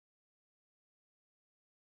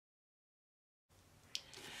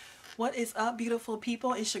What is up, beautiful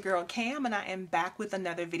people? It's your girl Cam, and I am back with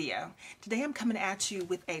another video. Today I'm coming at you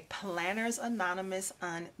with a Planners Anonymous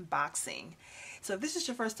unboxing. So if this is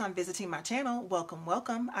your first time visiting my channel, welcome,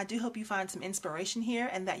 welcome. I do hope you find some inspiration here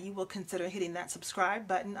and that you will consider hitting that subscribe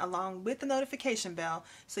button along with the notification bell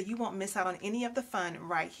so you won't miss out on any of the fun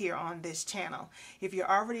right here on this channel. If you're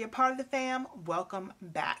already a part of the fam, welcome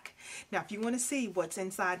back. Now, if you want to see what's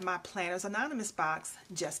inside my Planners Anonymous box,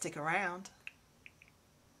 just stick around.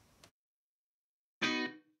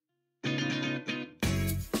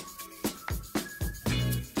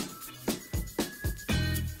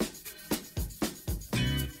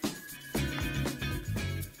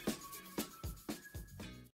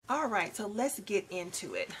 Alright, so let's get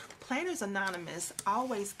into it. Planners Anonymous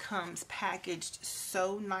always comes packaged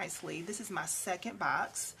so nicely. This is my second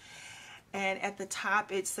box, and at the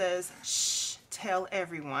top it says, shh, tell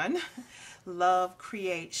everyone. Love,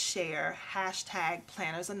 create, share, hashtag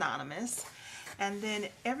Planners Anonymous. And then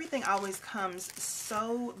everything always comes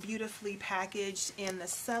so beautifully packaged in the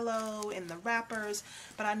cello, in the wrappers,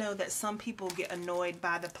 but I know that some people get annoyed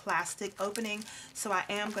by the plastic opening, so I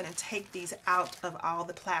am going to take these out of all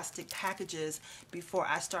the plastic packages before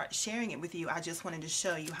I start sharing it with you. I just wanted to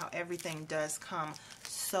show you how everything does come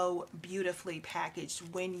so beautifully packaged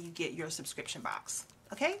when you get your subscription box.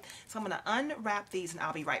 Okay, so I'm going to unwrap these and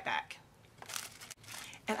I'll be right back.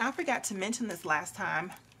 And I forgot to mention this last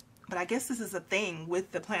time, but I guess this is a thing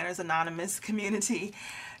with the Planners Anonymous community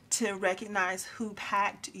to recognize who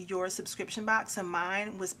packed your subscription box. And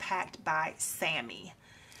mine was packed by Sammy.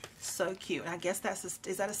 So cute. And I guess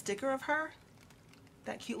is that a sticker of her?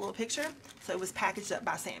 That cute little picture? So it was packaged up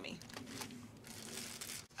by Sammy.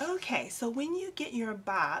 Okay, so when you get your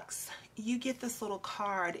box, you get this little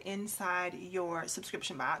card inside your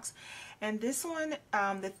subscription box. And this one,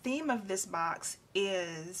 the theme of this box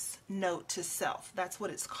is Note to Self. That's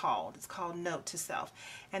what it's called. It's called Note to Self.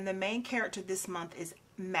 And the main character this month is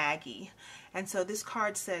Maggie. And so this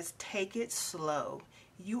card says, take it slow.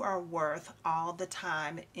 You are worth all the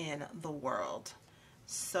time in the world.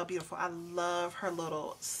 So beautiful. I love her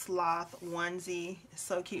little sloth onesie.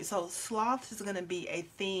 So cute. So sloth is going to be a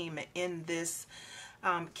theme in this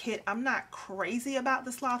kit. I'm not crazy about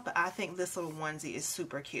the sloth, but I think this little onesie is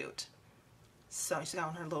super cute. So she's got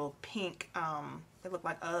on her little pink, they look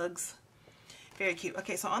like Uggs. Very cute.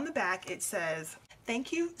 Okay, so on the back it says,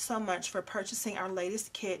 thank you so much for purchasing our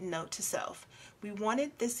latest kit, Note to Self. We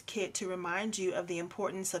wanted this kit to remind you of the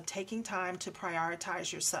importance of taking time to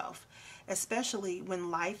prioritize yourself, especially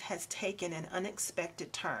when life has taken an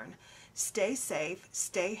unexpected turn. Stay safe,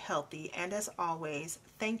 stay healthy, and as always,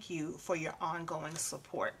 thank you for your ongoing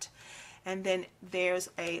support. And then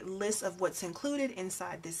there's a list of what's included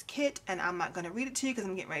inside this kit, and I'm not going to read it to you because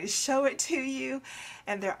I'm getting ready to show it to you.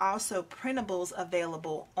 And there are also printables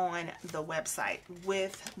available on the website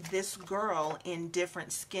with this girl in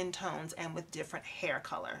different skin tones and with different hair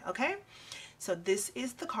color. Okay, so this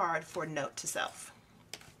is the card for Note to Self.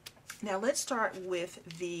 Now let's start with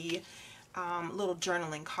the little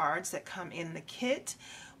journaling cards that come in the kit.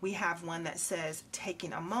 We have one that says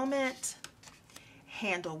taking a moment,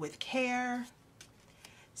 handle with care,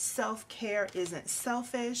 self-care isn't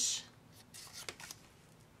selfish,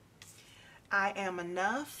 I am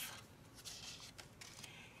enough,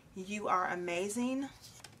 you are amazing,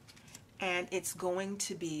 and it's going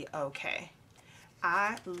to be okay.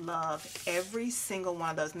 I love every single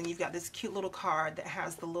one of those. And then you've got this cute little card that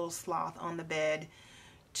has the little sloth on the bed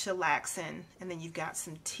chillaxing, and then you've got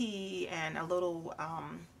some tea and a little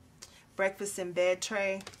breakfast in bed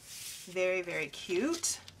tray. Very, very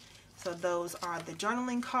cute. So those are the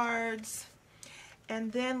journaling cards.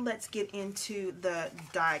 And then let's get into the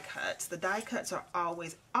die cuts. The die cuts are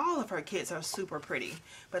always, all of her kits are super pretty,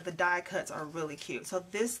 but the die cuts are really cute. So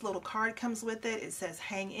this little card comes with it. It says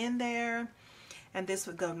hang in there. And this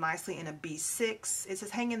would go nicely in a B6. It says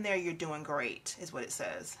hang in there, you're doing great, is what it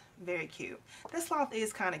says. Very cute. This sloth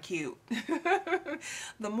is kind of cute.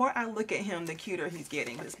 The more I look at him, the cuter he's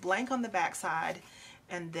getting. It's blank on the back side,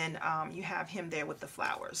 and then you have him there with the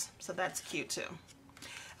flowers. So that's cute too.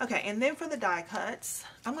 Okay, and then for the die cuts,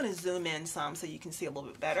 I'm going to zoom in some so you can see a little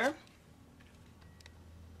bit better.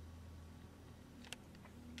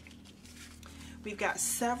 We've got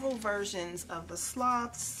several versions of the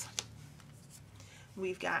sloths.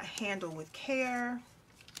 We've got handle with care.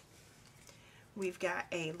 We've got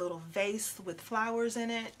a little vase with flowers in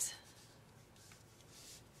it.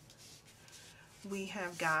 We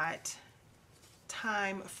have got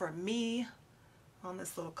time for me on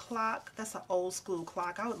this little clock. That's an old school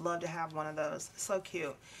clock. I would love to have one of those. So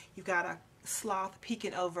cute. You've got a sloth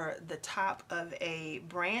peeking over the top of a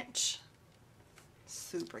branch.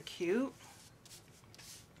 Super cute.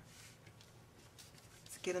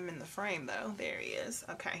 Let's get him in the frame though. There he is.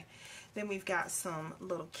 Okay. Then we've got some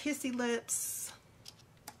little kissy lips.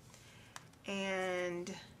 And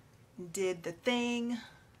Did the Thing.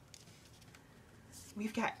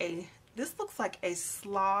 We've got this looks like a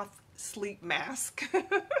sloth sleep mask.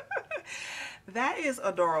 That is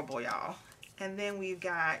adorable, y'all. And then we've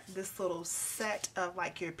got this little set of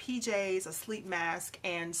like your PJs, a sleep mask,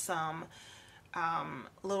 and some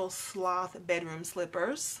little sloth bedroom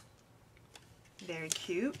slippers. Very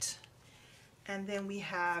cute. And then we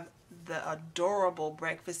have the adorable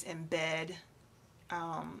breakfast in bed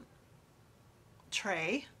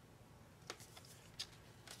tray.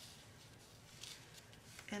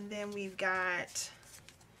 And then we've got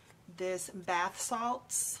this bath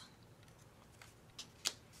salts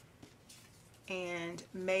and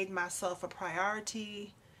Made Myself a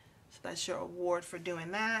Priority. So that's your award for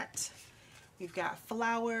doing that. We've got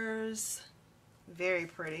flowers, very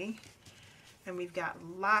pretty. And we've got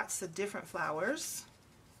lots of different flowers.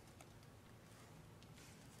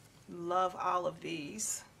 Love all of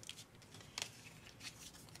these.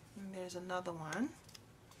 And there's another one.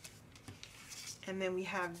 And then we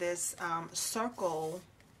have this circle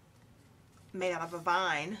made out of a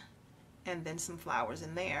vine and then some flowers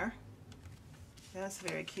in there. That's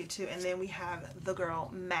very cute too. And then we have the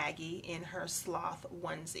girl Maggie in her sloth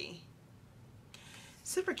onesie.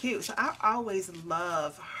 Super cute. So I always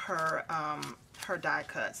love her her die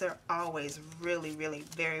cuts. They're always really, really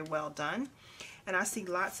very well done. And I see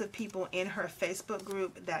lots of people in her Facebook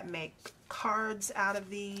group that make cards out of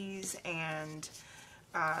these and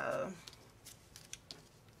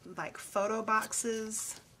like photo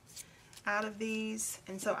boxes out of these.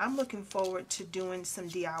 And so I'm looking forward to doing some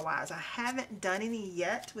DIYs. I haven't done any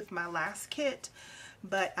yet with my last kit,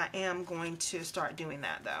 but I am going to start doing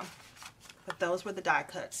that though. But those were the die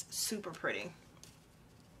cuts. Super pretty.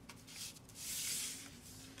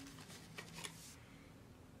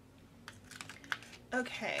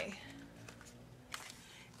 Okay.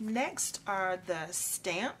 Next are the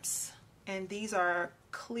stamps, and these are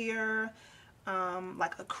clear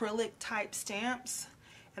like acrylic type stamps,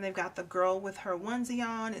 and they've got the girl with her onesie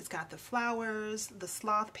on, it's got the flowers, the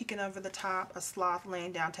sloth peeking over the top, a sloth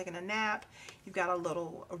laying down taking a nap, you've got a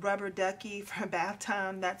little rubber ducky for bath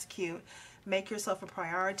time, that's cute. Make yourself a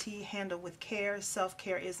priority, handle with care,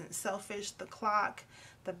 self-care isn't selfish, the clock,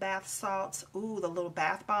 the bath salts, ooh, the little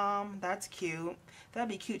bath bomb, that's cute. That'd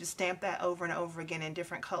be cute to stamp that over and over again in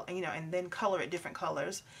different color, you know, and then color it different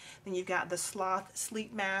colors. Then you've got the sloth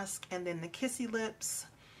sleep mask and then the kissy lips.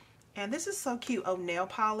 And this is so cute. Oh, nail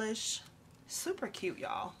polish. Super cute,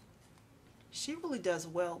 y'all. She really does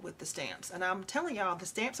well with the stamps. And I'm telling y'all, the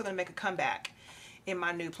stamps are going to make a comeback in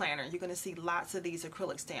my new planner. You're going to see lots of these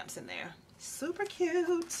acrylic stamps in there. Super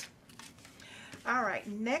cute. All right,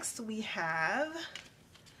 next we have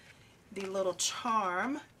the little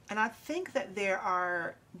charm. And I think that there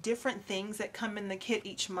are different things that come in the kit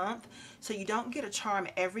each month. So you don't get a charm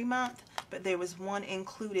every month, but there was one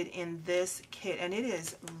included in this kit. And it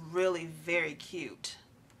is really very cute.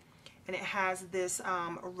 And it has this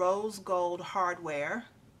rose gold hardware.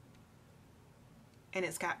 And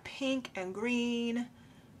it's got pink and green.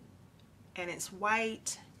 And it's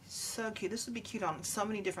white. So cute. This would be cute on so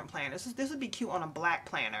many different planners. This would be cute on a black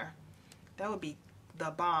planner. That would be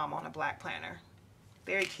the bomb on a black planner.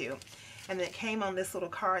 Very cute. And then it came on this little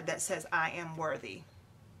card that says, I am worthy.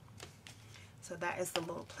 So that is the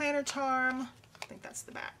little planner charm. I think that's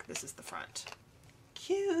the back. This is the front.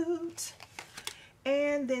 Cute.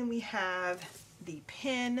 And then we have the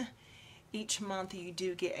pin. Each month you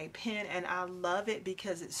do get a pin, and I love it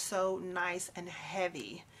because it's so nice and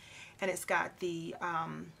heavy. And it's got the,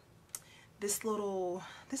 this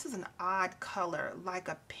is an odd color, like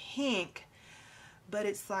a pink, but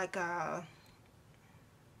it's like a,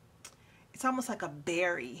 it's almost like a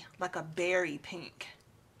berry pink,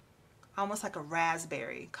 almost like a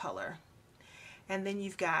raspberry color. And then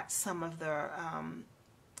you've got some of the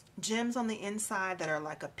gems on the inside that are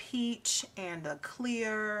like a peach and a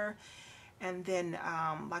clear, and then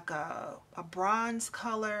like a bronze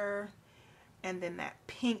color, and then that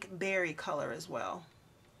pink berry color as well.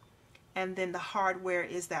 And then the hardware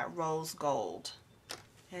is that rose gold.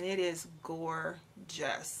 And it is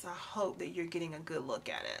gorgeous. I hope that you're getting a good look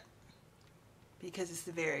at it, because it's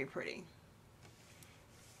very pretty.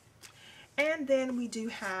 And then we do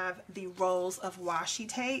have the rolls of washi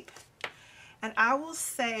tape. And I will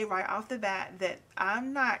say right off the bat that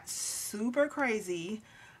I'm not super crazy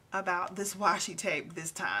about this washi tape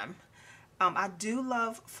this time. I do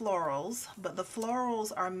love florals, but the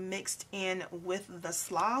florals are mixed in with the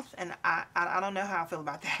sloth, and I don't know how I feel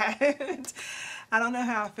about that. I don't know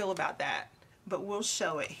how I feel about that, but we'll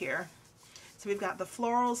show it here. So we've got the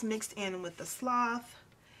florals mixed in with the sloth,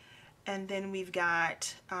 and then we've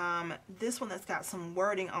got this one that's got some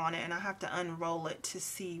wording on it, and I have to unroll it to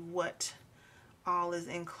see what all is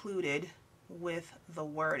included with the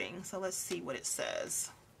wording. So let's see what it says.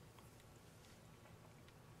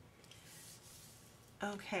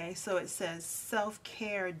 Okay, so it says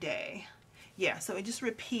self-care day. Yeah, so it just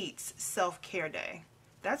repeats self-care day.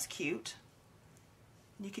 That's cute.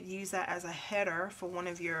 You could use that as a header for one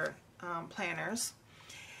of your planners.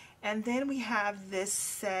 And then we have this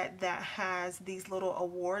set that has these little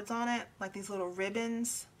awards on it, like these little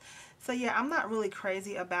ribbons. So yeah, I'm not really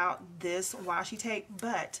crazy about this washi tape,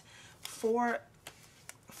 but for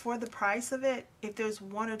the price of it, if there's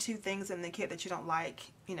one or two things in the kit that you don't like,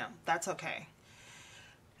 you know, that's okay.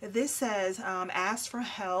 This says asked for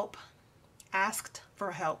help,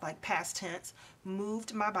 like past tense,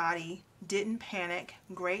 moved my body, didn't panic,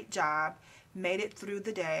 great job, made it through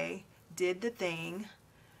the day, did the thing,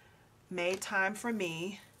 made time for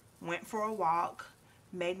me, went for a walk,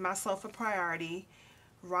 made myself a priority,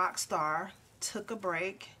 rock star, took a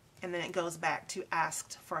break, and then it goes back to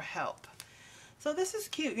asked for help. So this is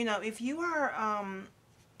cute. You know, if you are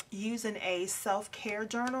using a self-care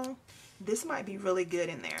journal, this might be really good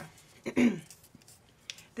in there.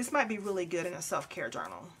 This might be really good in a self-care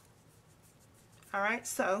journal. All right,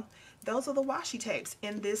 so those are the washi tapes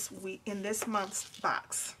in this month's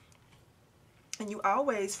box. And you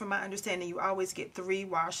always, from my understanding, you always get 3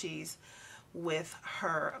 washis with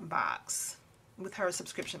her box, with her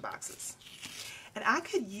subscription boxes. And I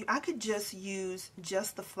could just use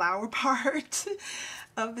just the flower part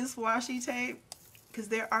of this washi tape, because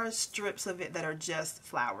there are strips of it that are just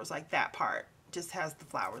flowers, like that part just has the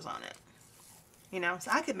flowers on it. You know,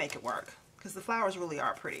 so I could make it work because the flowers really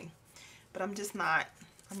are pretty. But I'm just not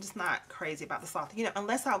crazy about the sloth. You know,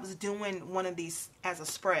 unless I was doing one of these as a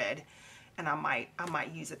spread, and I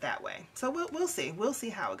might use it that way. So we'll see. We'll see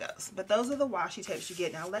how it goes. But those are the washi tapes you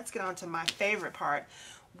get. Now let's get on to my favorite part,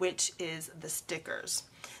 which is the stickers.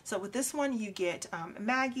 So with this one, you get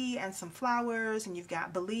Maggie and some flowers, and you've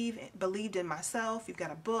got Believed in Myself. You've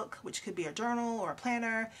got a book, which could be a journal or a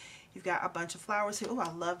planner. You've got a bunch of flowers here. Oh,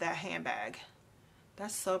 I love that handbag.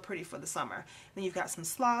 That's so pretty for the summer. Then you've got some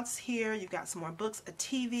sloths here. You've got some more books, a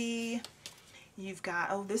TV. You've got,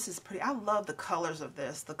 oh, this is pretty. I love the colors of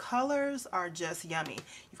this. The colors are just yummy.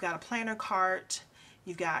 You've got a planner cart.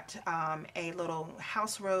 You've got a little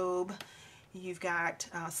house robe. You've got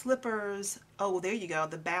slippers. Oh, there you go.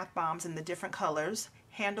 The bath bombs in the different colors.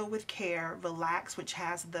 Handle with Care, Relax, which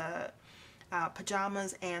has the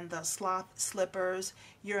pajamas and the sloth slippers.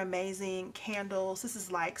 You're Amazing, candles. This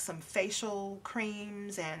is like some facial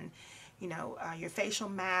creams and, you know, your facial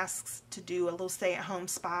masks to do a little stay-at-home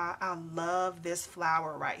spa. I love this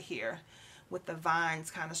flower right here with the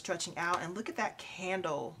vines kind of stretching out. And look at that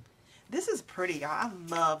candle. This is pretty, y'all. I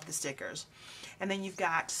love the stickers. And then you've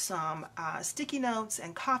got some sticky notes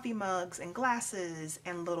and coffee mugs and glasses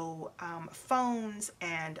and little phones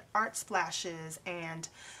and art splashes and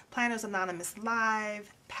Planners Anonymous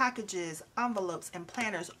Live, packages, envelopes, and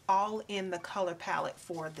planners all in the color palette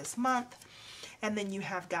for this month. And then you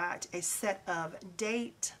have got a set of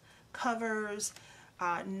date covers,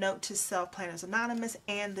 note to self, Planners Anonymous,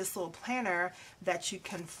 and this little planner that you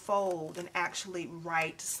can fold and actually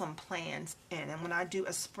write some plans in. And when I do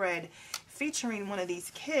a spread featuring one of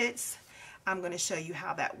these kits, I'm going to show you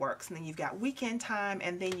how that works. And then you've got weekend time,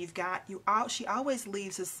 and then you've got, she always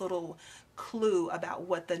leaves this little clue about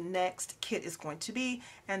what the next kit is going to be,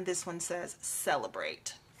 and this one says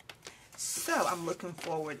celebrate. So I'm looking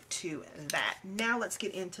forward to that. Now let's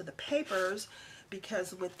get into the papers,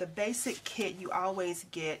 because with the basic kit you always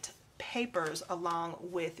get papers along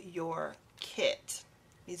with your kit.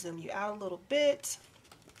 Let me zoom you out a little bit,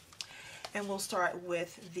 and we'll start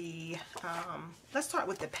with the let's start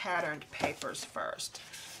with the patterned papers first.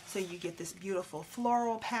 So you get this beautiful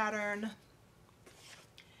floral pattern,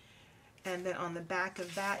 and then on the back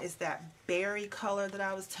of that is that berry color that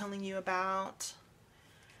I was telling you about.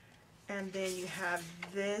 And then you have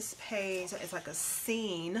this page. It's like a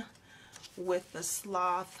scene with the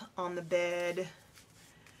sloth on the bed,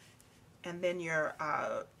 and then your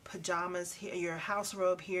pajamas here, your house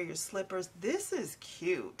robe here, your slippers. This is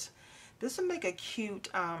cute. This would make a cute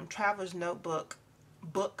traveler's notebook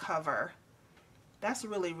book cover. That's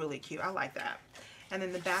really, really cute. I like that. And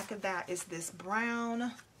then the back of that is this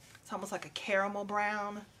brown. It's almost like a caramel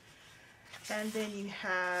brown. And then you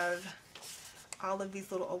have all of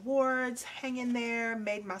these little awards hanging there.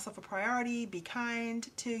 Made myself a priority. Be kind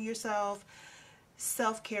to yourself.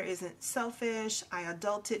 Self-care isn't selfish. I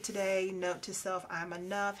adulted today. Note to self, I'm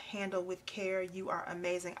enough. Handle with care. You are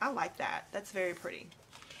amazing. I like that. That's very pretty.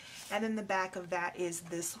 And then the back of that is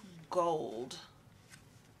this gold.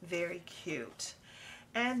 Very cute.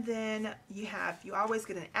 And then you always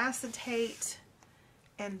get an acetate.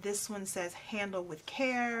 And this one says handle with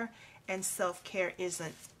care. And self-care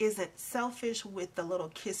isn't selfish, with the little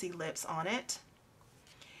kissy lips on it.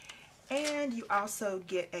 And you also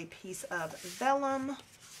get a piece of vellum,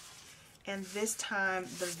 and this time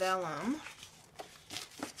the vellum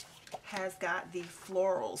has got the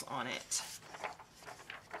florals on it.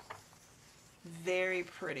 Very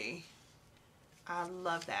pretty. I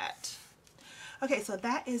love that. Okay, so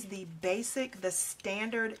that is the basic, the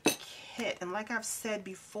standard kit. And like I've said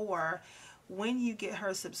before, when you get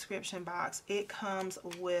her subscription box, it comes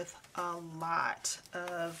with a lot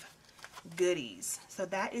of goodies. So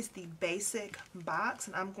that is the basic box,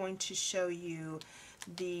 and I'm going to show you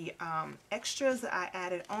the extras that I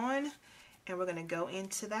added on, and we're going to go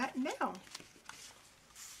into that now.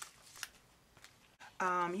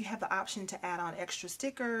 You have the option to add on extra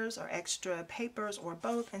stickers or extra papers or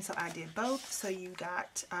both, and so I did both. So you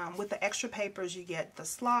got, with the extra papers, you get the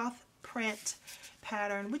sloth print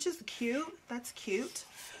pattern, which is cute. That's cute.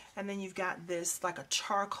 And then you've got this like a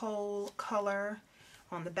charcoal color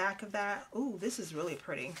on the back of that. Ooh, this is really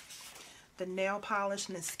pretty. The nail polish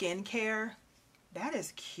and the skincare. That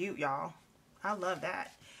is cute, y'all. I love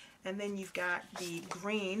that. And then you've got the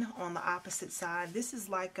green on the opposite side. This is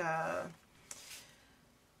like a,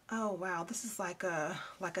 oh wow, this is like a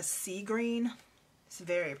sea green. It's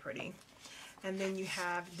very pretty. And then you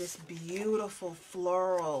have this beautiful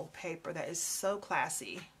floral paper that is so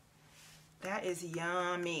classy. That is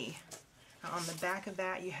yummy. Now on the back of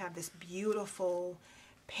that, you have this beautiful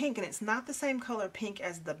pink, and it's not the same color pink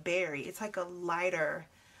as the berry. It's like a lighter,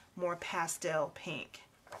 more pastel pink.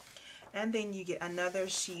 And then you get another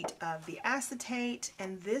sheet of the acetate,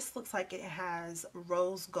 and this looks like it has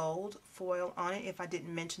rose gold foil on it, if I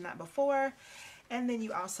didn't mention that before. And then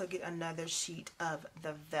you also get another sheet of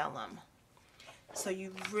the vellum. So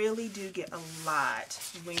you really do get a lot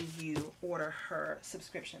when you order her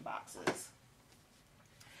subscription boxes.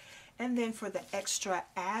 And then for the extra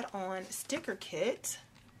add-on sticker kit,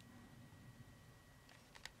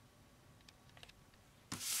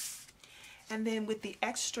 and then with the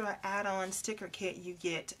extra add-on sticker kit, you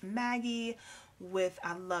get Maggie with,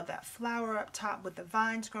 I love that flower up top with the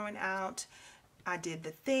vines growing out. I did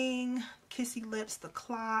the thing, kissy lips, the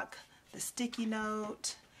clock, the sticky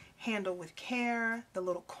note, handle with care. The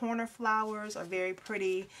little corner flowers are very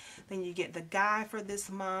pretty. Then you get the guy for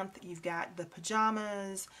this month. You've got the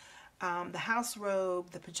pajamas, the house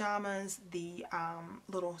robe, the pajamas, the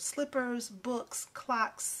little slippers, books,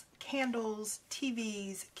 clocks, candles,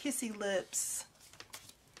 TVs, kissy lips.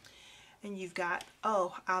 And you've got,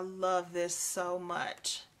 oh, I love this so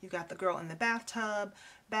much. You've got the girl in the bathtub,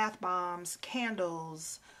 bath bombs,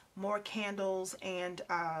 candles, more candles, and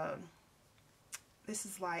this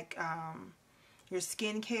is like your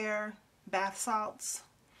skincare, bath salts.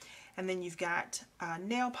 And then you've got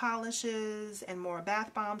nail polishes and more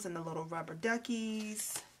bath bombs and the little rubber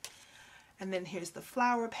duckies. And then here's the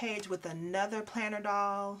flower page with another planner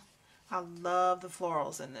doll. I love the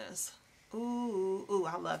florals in this. Ooh, ooh,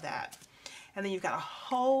 I love that. And then you've got a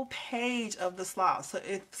whole page of the sloths. So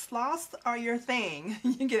if sloths are your thing,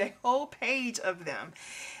 you get a whole page of them.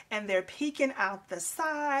 And they're peeking out the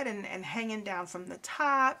side and hanging down from the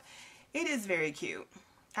top. It is very cute.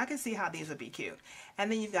 I can see how these would be cute.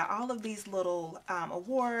 And then you've got all of these little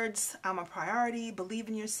awards. I'm a priority, believe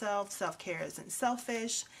in yourself, self-care isn't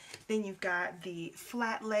selfish. Then you've got the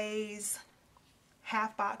flat lays,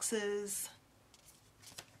 half boxes.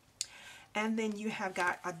 And then you have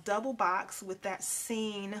got a double box with that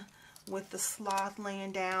scene with the sloth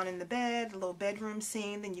laying down in the bed, the little bedroom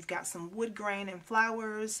scene. Then you've got some wood grain and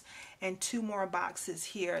flowers, and two more boxes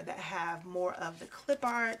here that have more of the clip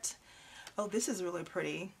art. Oh, this is really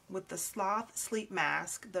pretty with the sloth sleep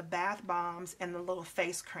mask, the bath bombs, and the little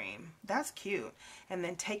face cream. That's cute. And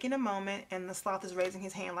then taking a moment, and the sloth is raising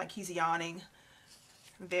his hand like he's yawning.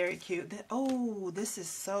 Very cute. Oh, this is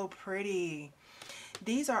so pretty.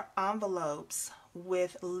 These are envelopes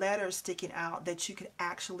with letters sticking out that you could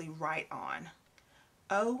actually write on.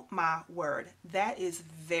 Oh my word, that is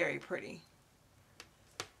very pretty.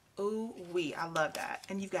 Ooh wee, I love that.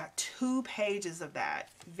 And you've got 2 pages of that.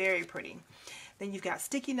 Very pretty. Then you've got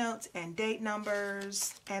sticky notes and date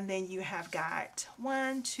numbers. And then you have got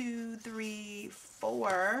 1, 2, 3,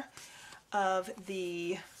 4 of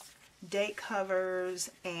the date covers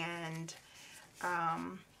and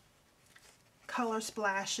color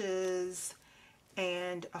splashes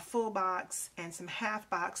and a full box and some half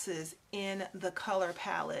boxes in the color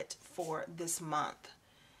palette for this month.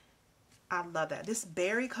 I love that. This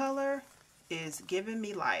berry color is giving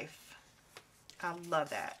me life. I love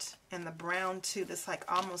that. And the brown too, this like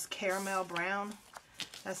almost caramel brown.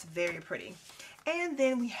 That's very pretty. And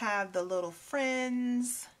then we have the little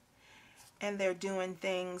friends, and they're doing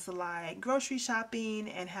things like grocery shopping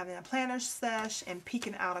and having a planner sesh and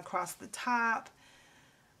peeking out across the top.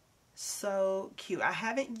 So cute. I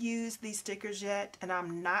haven't used these stickers yet, and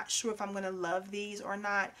I'm not sure if I'm going to love these or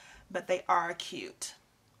not, but they are cute.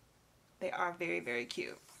 They are very, very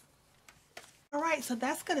cute. Alright, so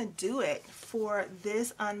that's going to do it for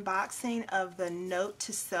this unboxing of the Note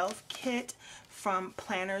to Self kit from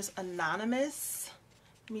Planners Anonymous.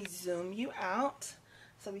 Let me zoom you out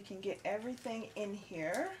so we can get everything in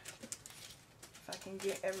here. If I can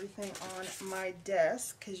get everything on my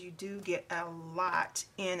desk, because you do get a lot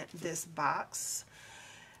in this box.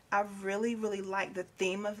 I really, really like the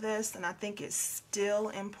theme of this, and I think it's still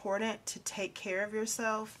important to take care of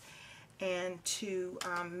yourself and to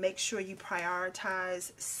make sure you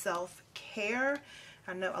prioritize self-care.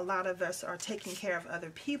 I know a lot of us are taking care of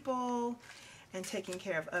other people and taking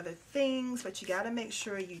care of other things, but you got to make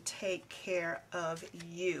sure you take care of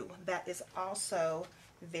you. That is also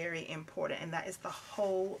very important, and that is the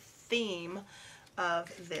whole theme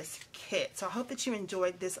of this kit. So I hope that you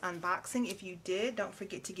enjoyed this unboxing. If you did, don't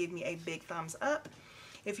forget to give me a big thumbs up.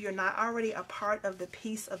 If you're not already a part of the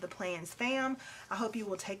Piece of the Plans fam, I hope you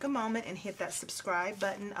will take a moment and hit that subscribe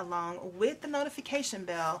button along with the notification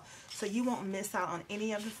bell so you won't miss out on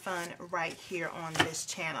any of the fun right here on this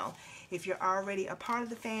channel. If you're already a part of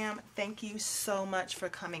the fam, thank you so much for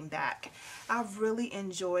coming back. I've really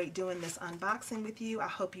enjoyed doing this unboxing with you. I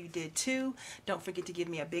hope you did too. Don't forget to give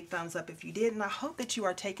me a big thumbs up if you did, and I hope that you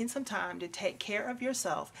are taking some time to take care of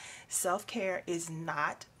yourself. Self-care is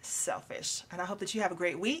not selfish. And I hope that you have a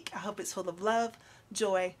great week. I hope it's full of love,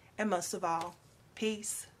 joy, and most of all,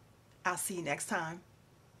 peace. I'll see you next time.